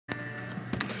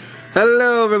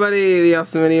Hello everybody, the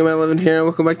awesome Video Man 11 here, and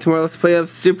welcome back to more Let's Play of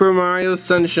Super Mario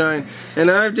Sunshine. And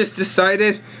I've just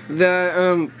decided that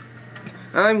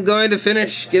I'm going to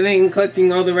finish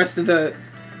collecting all the rest of the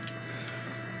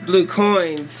blue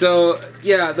coins. So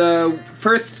yeah, the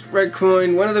first red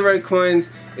coin, one of the red coins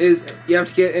is you have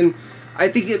to get in, I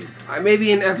think it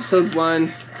maybe in episode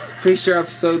 1, pretty sure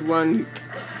episode 1.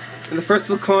 And the first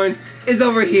blue coin is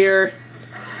over here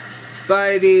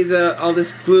by these all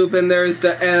this gloop, and there's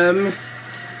the M.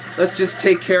 Let's just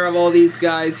take care of all these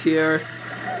guys here.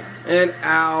 And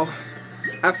ow.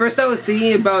 At first I was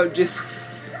thinking about just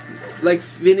like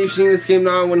finishing this game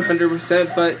now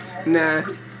 100%, but nah.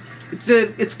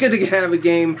 It's good to have a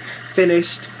game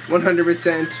finished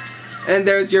 100%. And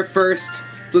there's your first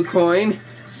blue coin.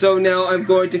 So now I'm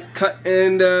going to cut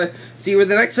and see where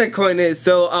the next red coin is.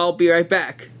 So I'll be right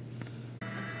back.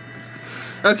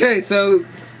 Okay, so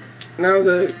now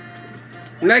the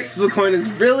next blue coin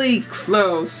is really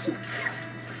close.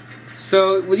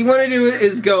 So what you want to do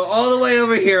is go all the way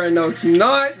over here. No, it's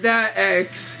not that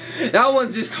X. That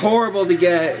one's just horrible to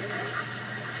get.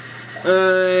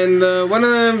 And one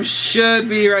of them should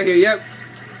be right here. Yep,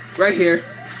 right here.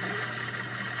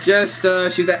 Just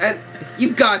shoot that. And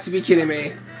you've got to be kidding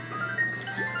me.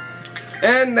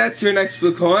 And that's your next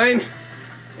blue coin.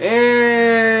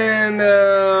 And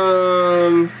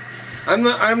I'm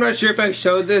not sure if I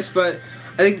showed this, but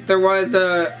I think there was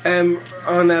a M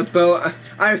on that boat.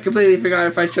 I completely forgot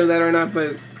if I showed that or not,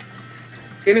 but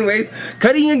anyways,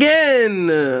 cutting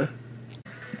again.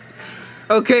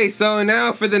 Okay, so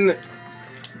now for the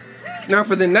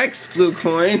next blue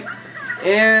coin,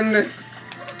 and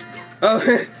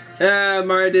oh,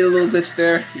 Mario did a little glitch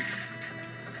there,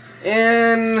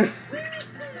 and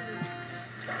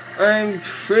I'm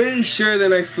pretty sure the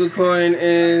next blue coin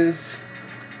is.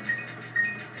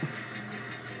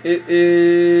 It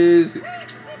is,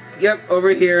 yep,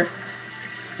 over here.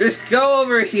 Just go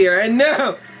over here, and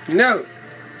no,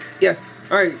 yes,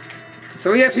 alright,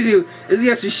 so what you have to do is you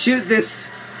have to shoot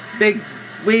this big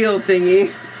wheel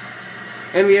thingy,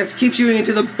 and we have to keep shooting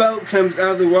until the boat comes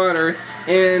out of the water,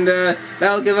 and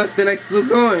that'll give us the next blue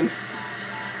coin,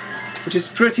 which is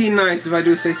pretty nice if I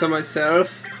do say so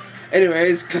myself.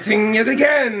 Anyways, cutting it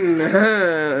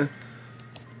again!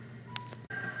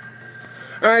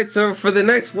 Alright, so for the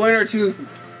next 1 or 2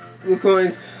 blue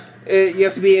coins, you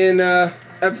have to be in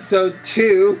episode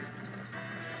 2.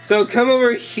 So come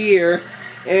over here,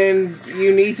 and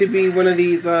you need to be one of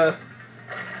these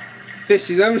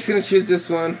fishes. I'm just going to choose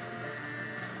this one.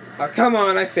 Oh, come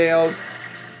on, I failed.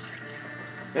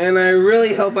 And I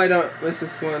really hope I don't miss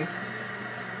this one.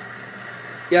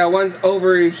 Yeah, one's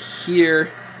over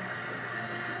here.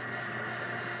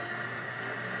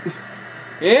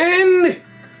 And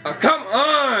oh, come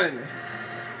on!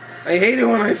 I hate it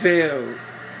when I fail.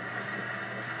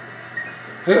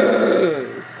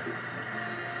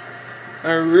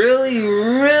 I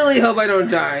really hope I don't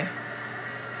die.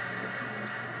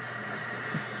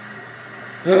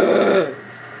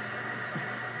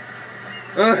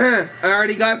 I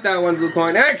already got that one blue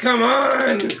coin. Hey, come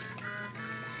on!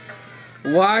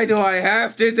 Why do I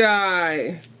have to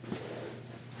die?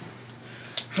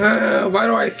 Why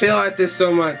do I fail at this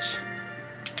so much?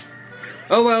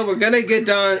 Oh well, we're gonna get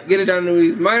it done.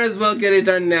 We might as well get it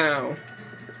done now.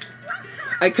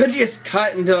 I could just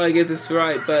cut until I get this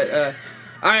right, but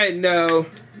no.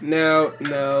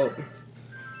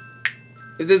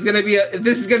 If this is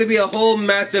gonna be a whole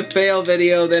massive fail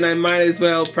video, then I might as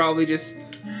well probably just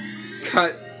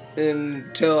cut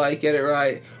until I get it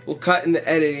right. We'll cut in the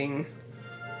editing,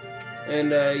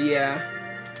 and yeah.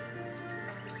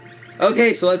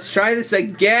 Okay, so let's try this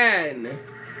again.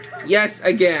 Yes,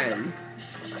 again.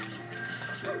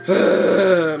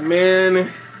 Man,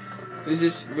 this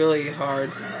is really hard.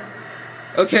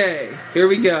 Okay, here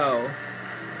we go.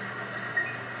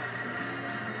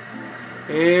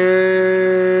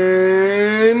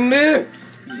 And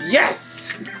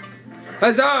yes!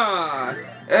 Huzzah!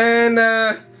 And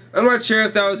I'm not sure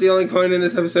if that was the only coin in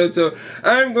this episode, so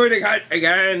I'm going to cut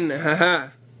again. Haha.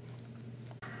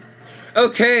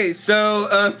 Okay,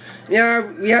 so yeah,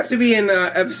 we have to be in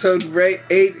episode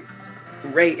 8.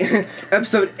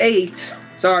 Episode 8.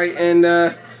 Sorry, and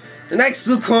the next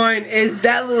blue coin is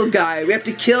that little guy. We have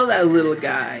to kill that little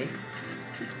guy,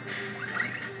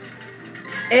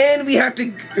 and we have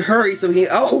to hurry so we can.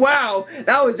 Oh wow,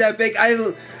 that was epic! I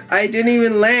didn't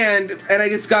even land, and I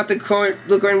just got the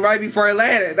blue coin right before I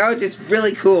landed. That was just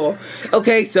really cool.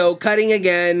 Okay, so cutting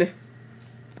again.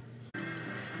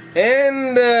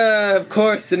 And, of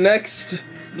course, the next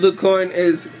blue coin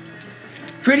is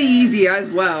pretty easy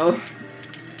as well.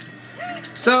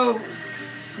 So,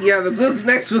 Yeah, the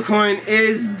next blue coin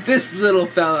is this little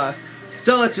fella.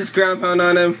 So let's just ground pound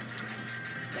on him.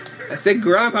 I said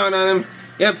ground pound on him.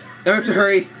 Yep, now we have to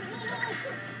hurry.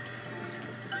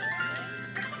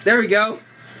 There we go.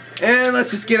 And let's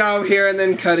just get out of here and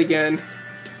then cut again.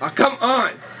 Oh, come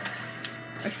on!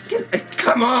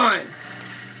 Come on!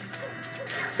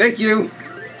 Thank you.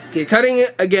 Okay, cutting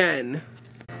it again.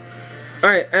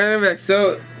 Alright, and I'm back.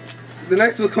 So, the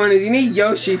next blue coin is you need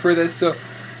Yoshi for this, so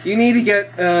you need to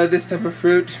get this type of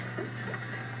fruit.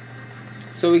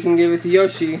 So we can give it to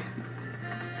Yoshi.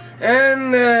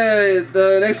 And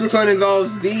the next blue coin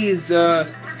involves these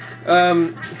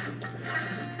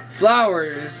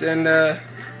flowers. And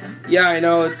yeah, I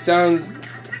know it sounds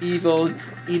evil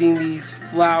eating these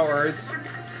flowers,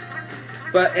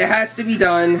 but it has to be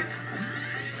done.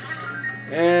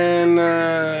 And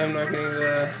I'm not getting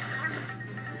the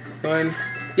coin.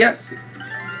 Yes.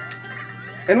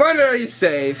 And why did I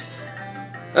save?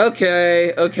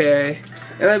 Okay, okay.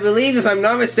 And I believe, if I'm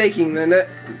not mistaken, the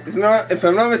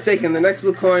next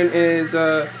blue coin is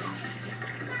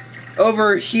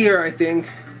over here. I think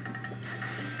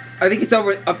it's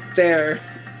over up there.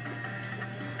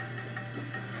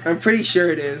 I'm pretty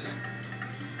sure it is.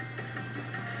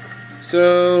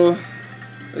 So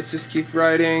let's just keep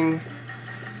riding.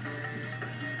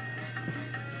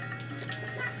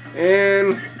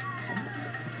 And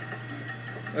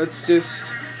let's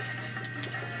just...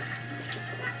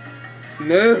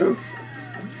 No!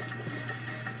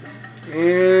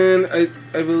 And I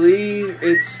believe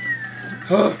it's...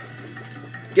 Oh!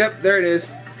 Yep, there it is.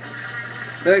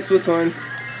 The next blue coin.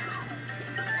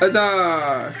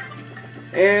 Huzzah!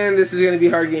 And this is going to be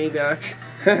hard getting back.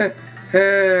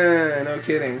 No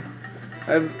kidding.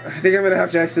 I think I'm going to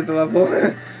have to exit the level.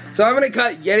 So I'm going to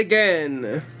cut yet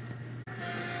again.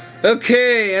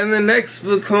 Okay, and the next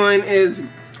blue coin is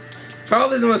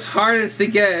probably the most hardest to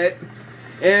get.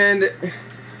 And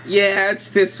yeah,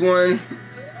 it's this one.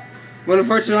 But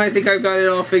unfortunately, I think I've got it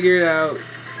all figured out.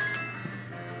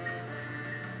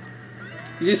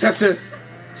 You just have to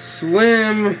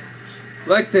swim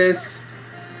like this.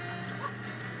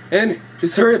 And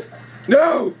just hurry up.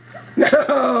 No!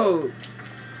 No!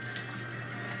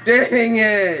 Dang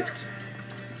it!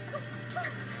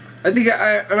 I think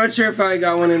I'm not sure if I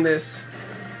got one in this.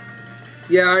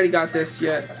 Yeah, I already got this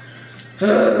yet.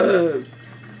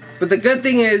 But the good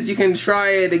thing is you can try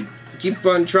it, keep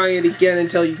on trying it again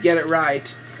until you get it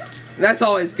right. And that's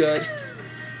always good.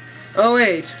 Oh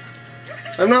wait,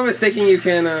 if I'm not mistaken, you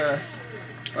can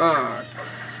oh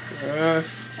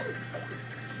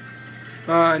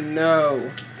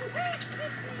no.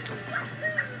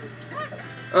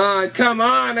 Come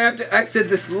on, I have to exit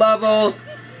this level.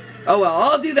 Oh well,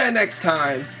 I'll do that next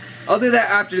time. I'll do that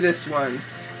after this one,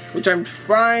 which I'm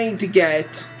trying to get,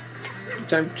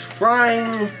 which I'm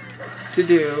trying to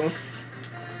do.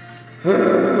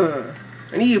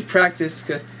 I need to practice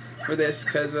for this,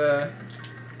 because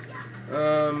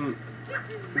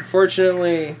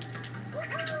unfortunately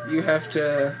you have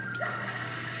to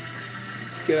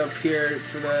get up here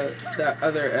for that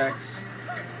other X.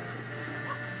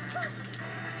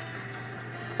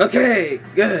 Okay,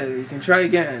 good. You can try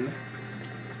again.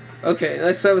 Okay,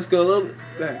 next time let's go a little bit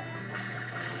back.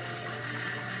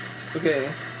 Okay.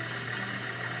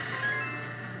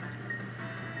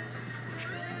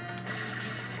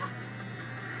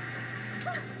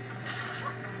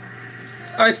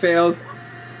 I failed.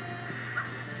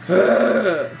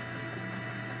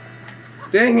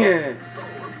 Dang it.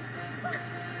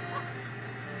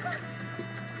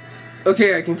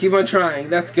 Okay, I can keep on trying.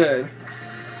 That's good.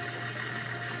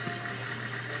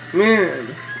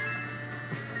 Man.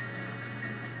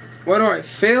 Why do I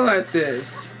fail at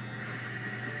this?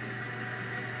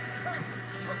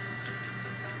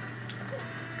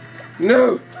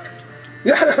 No!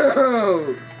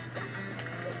 No!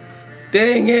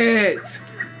 Dang it!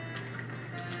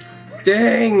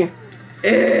 Dang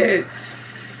it!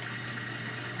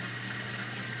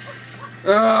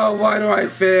 Oh, why do I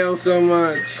fail so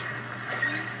much?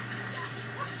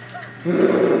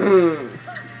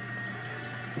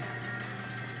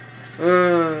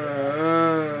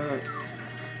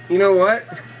 You know what?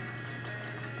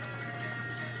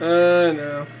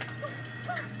 No.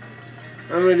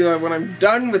 I'm gonna do that when I'm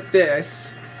done with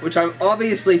this, which I'm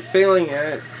obviously failing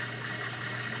at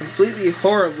completely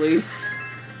horribly,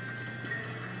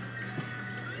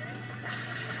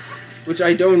 which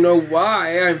I don't know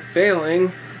why I'm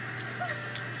failing.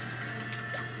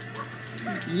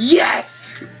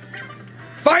 Yes!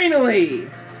 Finally!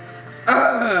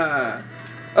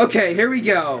 Okay, here we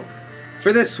go.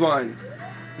 For this one.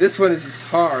 This one is just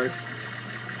hard.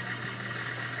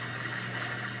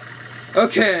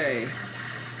 Okay.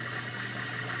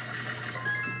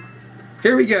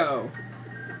 Here we go.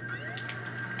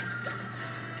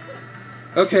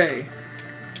 Okay.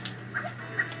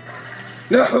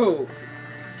 No!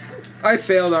 I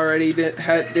failed already, did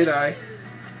I?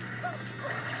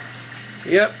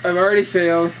 Yep, I've already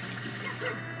failed.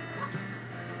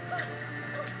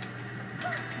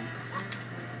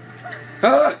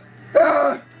 Ah!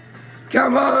 Ah!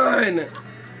 Come on!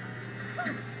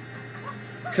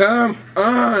 Come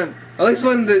on!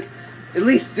 At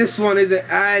least this one isn't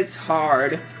as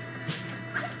hard.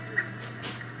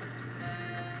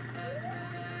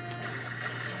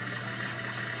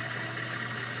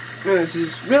 This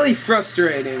is really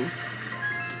frustrating.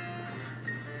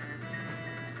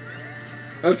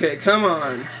 Okay, come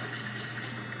on.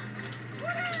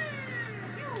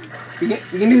 We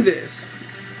can do this.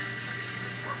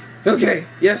 Okay,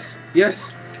 yes,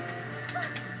 yes.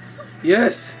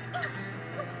 Yes.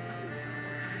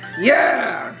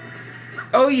 Yeah!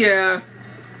 Oh yeah.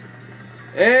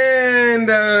 And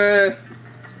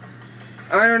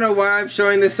I don't know why I'm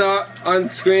showing this on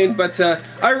screen, but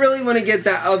I really want to get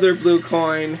that other blue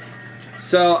coin.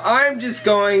 So I'm just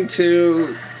going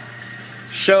to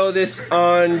show this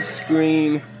on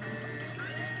screen.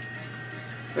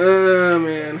 Oh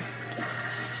man.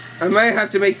 I might have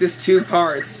to make this 2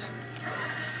 parts.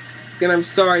 And I'm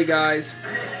sorry guys.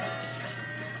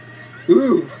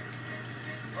 Ooh.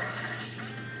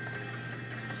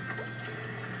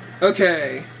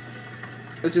 Okay.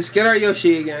 Let's just get our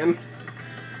Yoshi again.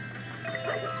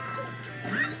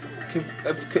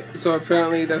 So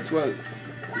apparently that's what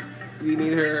we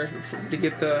need her to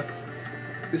get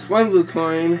this one blue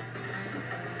coin.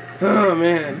 Oh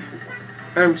man.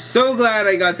 I'm so glad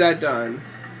I got that done.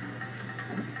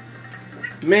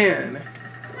 Man.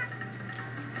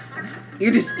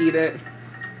 You just eat it.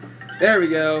 There we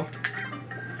go.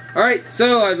 Alright,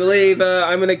 so I believe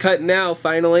I'm going to cut now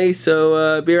finally,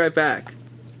 so be right back.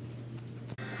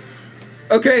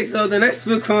 Okay, so the next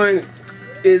blue coin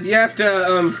is you have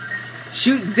to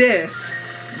shoot this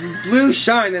blue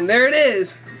shine, and there it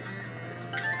is.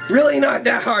 Really not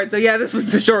that hard, so yeah, this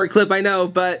was a short clip, I know,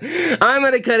 but I'm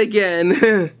going to cut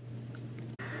again.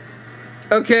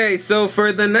 Okay, so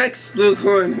for the next blue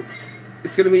coin,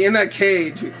 it's going to be in that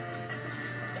cage.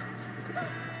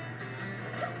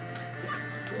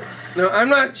 Now, I'm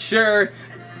not sure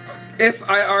if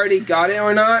I already got it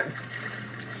or not,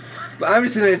 but I'm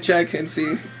just going to check and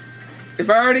see. If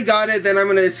I already got it, then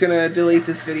I'm just going to delete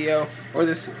this video, or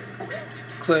this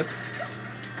clip.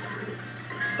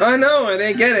 Oh no, I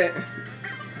didn't get it.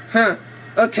 Huh.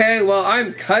 Okay, well,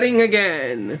 I'm cutting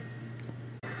again.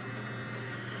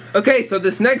 Okay, so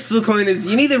this next blue coin is,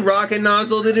 you need the rocket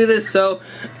nozzle to do this, so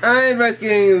I'm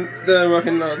investigating the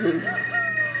rocket nozzle.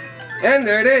 And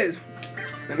there it is.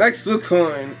 The next blue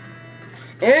coin.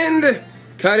 And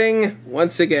cutting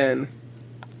once again.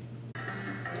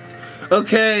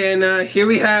 Okay, and here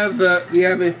we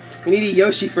need a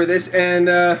Yoshi for this, and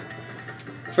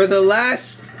for the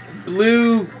last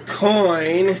blue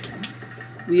coin,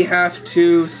 we have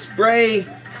to spray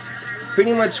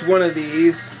pretty much one of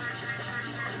these.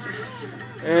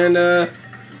 And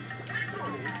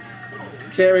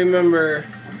can't remember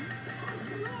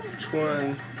which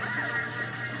one.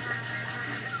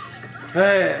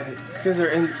 Hey, these guys are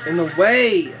in the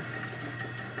way.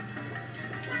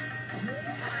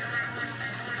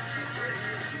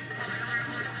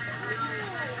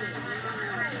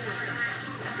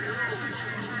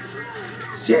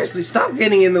 Seriously, stop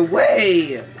getting in the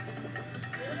way.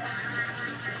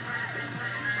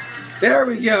 There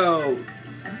we go.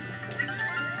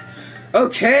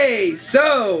 Okay,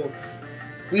 so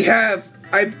we have,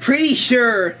 I'm pretty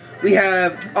sure we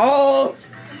have all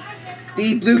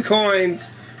the blue coins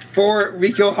for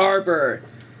Ricco Harbor.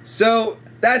 So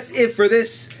that's it for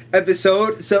this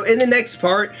episode. So in the next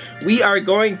part, we are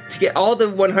going to get all the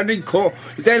 100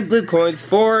 coins and blue coins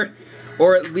for,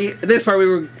 this part we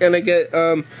were gonna get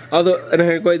all the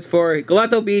 100 coins for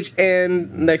Gelato Beach,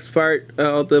 and next part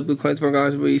all the blue coins for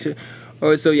Gelato Beach.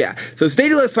 So yeah, so stay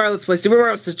tuned. Let's play Super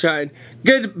Mario Sunshine.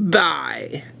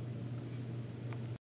 Goodbye.